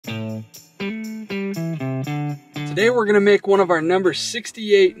Today we're going to make one of our number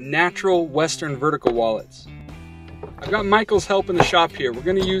 68 natural Western vertical wallets. I've got Michael's help in the shop here. We're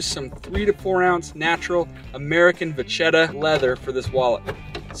going to use some 3 to 4 ounce natural American vachetta leather for this wallet.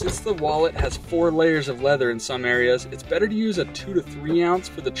 Since the wallet has 4 layers of leather in some areas, it's better to use a 2 to 3 ounce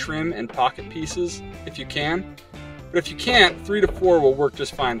for the trim and pocket pieces if you can. But if you can't, 3 to 4 will work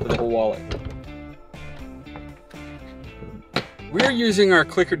just fine for the whole wallet. We're using our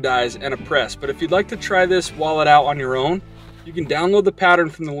clicker dies and a press, but if you'd like to try this wallet out on your own, you can download the pattern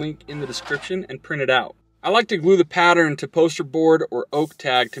from the link in the description and print it out. I like to glue the pattern to poster board or oak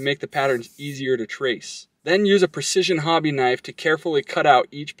tag to make the patterns easier to trace. Then use a precision hobby knife to carefully cut out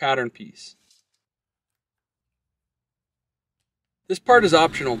each pattern piece. This part is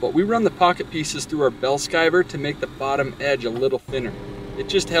optional, but we run the pocket pieces through our bell skiver to make the bottom edge a little thinner. It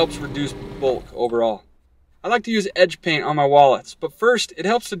just helps reduce bulk overall. I like to use edge paint on my wallets, but first it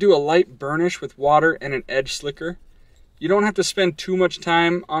helps to do a light burnish with water and an edge slicker. You don't have to spend too much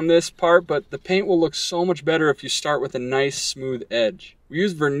time on this part, but the paint will look so much better if you start with a nice smooth edge. We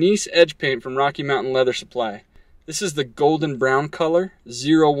use Vernice edge paint from Rocky Mountain Leather Supply. This is the golden brown color,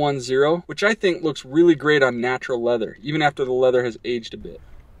 010, which I think looks really great on natural leather, even after the leather has aged a bit.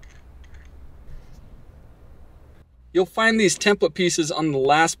 You'll find these template pieces on the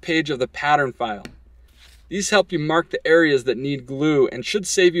last page of the pattern file. These help you mark the areas that need glue and should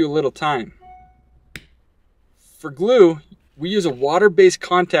save you a little time. For glue, we use a water-based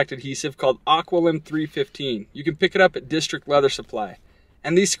contact adhesive called Aqualim 315. You can pick it up at District Leather Supply.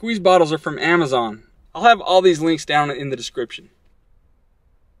 And these squeeze bottles are from Amazon. I'll have all these links down in the description.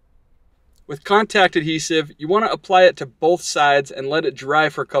 With contact adhesive, you want to apply it to both sides and let it dry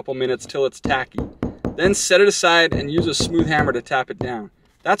for a couple minutes till it's tacky. Then set it aside and use a smooth hammer to tap it down.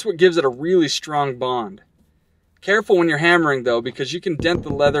 That's what gives it a really strong bond. Careful when you're hammering though, because you can dent the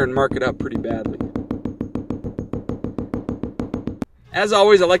leather and mark it up pretty badly. As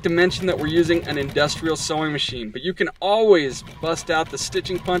always, I like to mention that we're using an industrial sewing machine, but you can always bust out the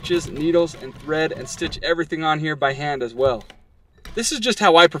stitching punches, needles, and thread and stitch everything on here by hand as well. This is just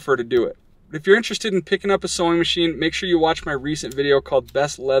how I prefer to do it. But if you're interested in picking up a sewing machine, make sure you watch my recent video called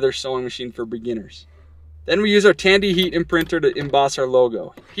Best Leather Sewing Machine for Beginners. Then we use our Tandy Heat imprinter to emboss our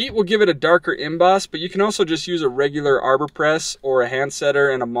logo. Heat will give it a darker emboss, but you can also just use a regular arbor press or a hand setter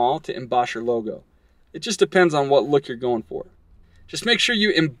and a maul to emboss your logo. It just depends on what look you're going for. Just make sure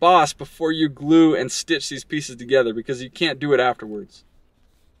you emboss before you glue and stitch these pieces together because you can't do it afterwards.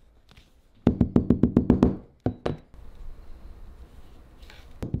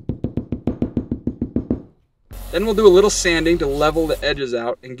 Then we'll do a little sanding to level the edges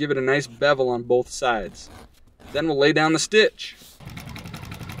out and give it a nice bevel on both sides. Then we'll lay down the stitch.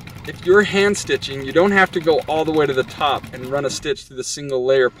 If you're hand stitching, you don't have to go all the way to the top and run a stitch through the single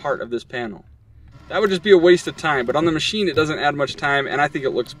layer part of this panel. That would just be a waste of time, but on the machine it doesn't add much time and I think it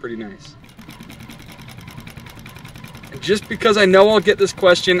looks pretty nice. And just because I know I'll get this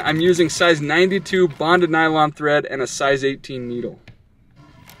question, I'm using size 92 bonded nylon thread and a size 18 needle.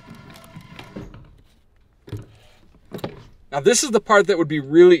 Now this is the part that would be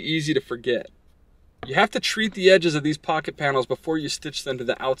really easy to forget. You have to treat the edges of these pocket panels before you stitch them to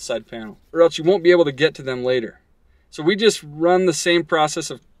the outside panel, or else you won't be able to get to them later. So we just run the same process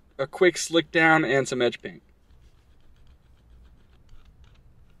of a quick slick down and some edge paint.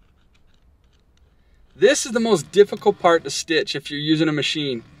 This is the most difficult part to stitch if you're using a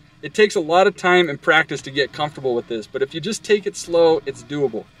machine. It takes a lot of time and practice to get comfortable with this, but if you just take it slow, it's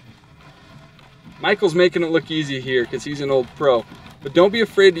doable. Michael's making it look easy here because he's an old pro, but don't be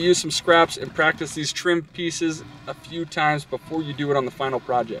afraid to use some scraps and practice these trim pieces a few times before you do it on the final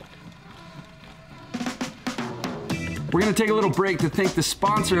project. We're going to take a little break to thank the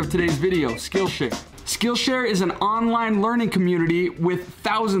sponsor of today's video, Skillshare. Skillshare is an online learning community with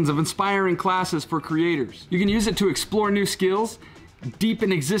thousands of inspiring classes for creators. You can use it to explore new skills,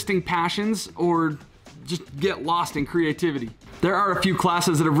 deepen existing passions, or just get lost in creativity. There are a few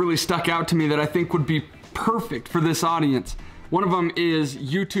classes that have really stuck out to me that I think would be perfect for this audience. One of them is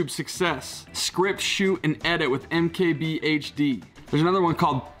YouTube Success, Script, Shoot, and Edit with MKB HD. There's another one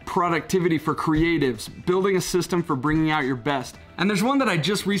called Productivity for Creatives, Building a System for Bringing Out Your Best. And there's one that I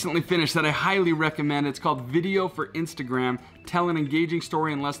just recently finished that I highly recommend. It's called Video for Instagram, Tell an Engaging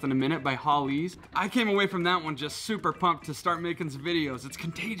Story in Less Than a Minute by Hollies. I came away from that one just super pumped to start making some videos. It's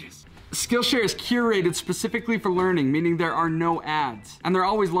contagious. Skillshare is curated specifically for learning, meaning there are no ads. And they're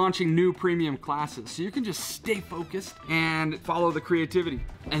always launching new premium classes, so you can just stay focused and follow the creativity.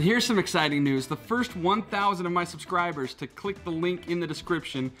 And here's some exciting news. The first 1,000 of my subscribers to click the link in the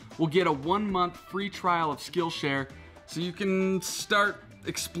description will get a 1-month free trial of Skillshare, so you can start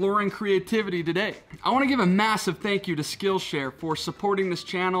exploring creativity today. I want to give a massive thank you to Skillshare for supporting this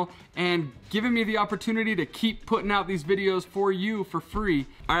channel and giving me the opportunity to keep putting out these videos for you for free.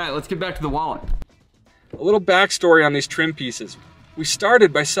 All right, let's get back to the wallet. A little backstory on these trim pieces. We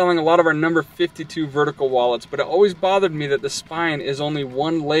started by selling a lot of our number 52 vertical wallets, but it always bothered me that the spine is only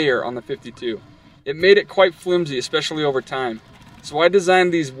one layer on the 52. It made it quite flimsy, especially over time. So I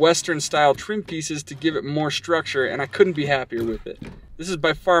designed these Western style trim pieces to give it more structure, and I couldn't be happier with it. This is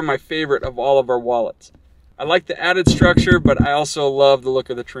by far my favorite of all of our wallets. I like the added structure, but I also love the look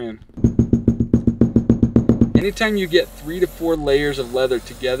of the trim. Anytime you get 3 to 4 layers of leather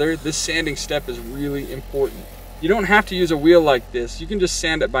together, this sanding step is really important. You don't have to use a wheel like this, you can just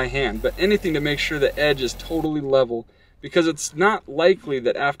sand it by hand, but anything to make sure the edge is totally level, because it's not likely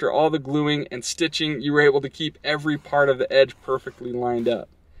that after all the gluing and stitching you were able to keep every part of the edge perfectly lined up.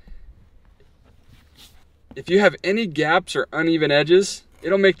 If you have any gaps or uneven edges,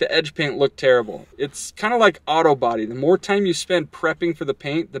 it'll make the edge paint look terrible. It's kind of like auto body. The more time you spend prepping for the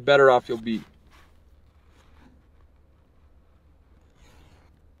paint, the better off you'll be.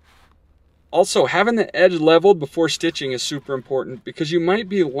 Also, having the edge leveled before stitching is super important because you might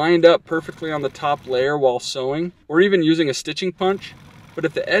be lined up perfectly on the top layer while sewing, or even using a stitching punch, but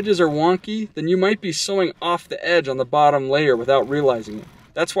if the edges are wonky, then you might be sewing off the edge on the bottom layer without realizing it.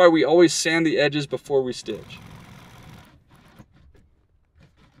 That's why we always sand the edges before we stitch.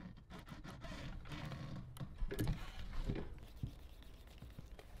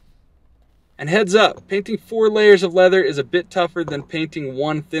 And heads up, painting 4 layers of leather is a bit tougher than painting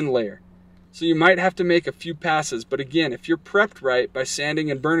 1 thin layer. So you might have to make a few passes, but again, if you're prepped right by sanding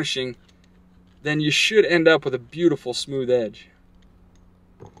and burnishing, then you should end up with a beautiful smooth edge.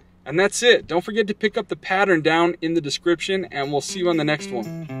 And that's it. Don't forget to pick up the pattern down in the description, and we'll see you on the next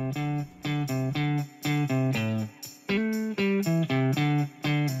one.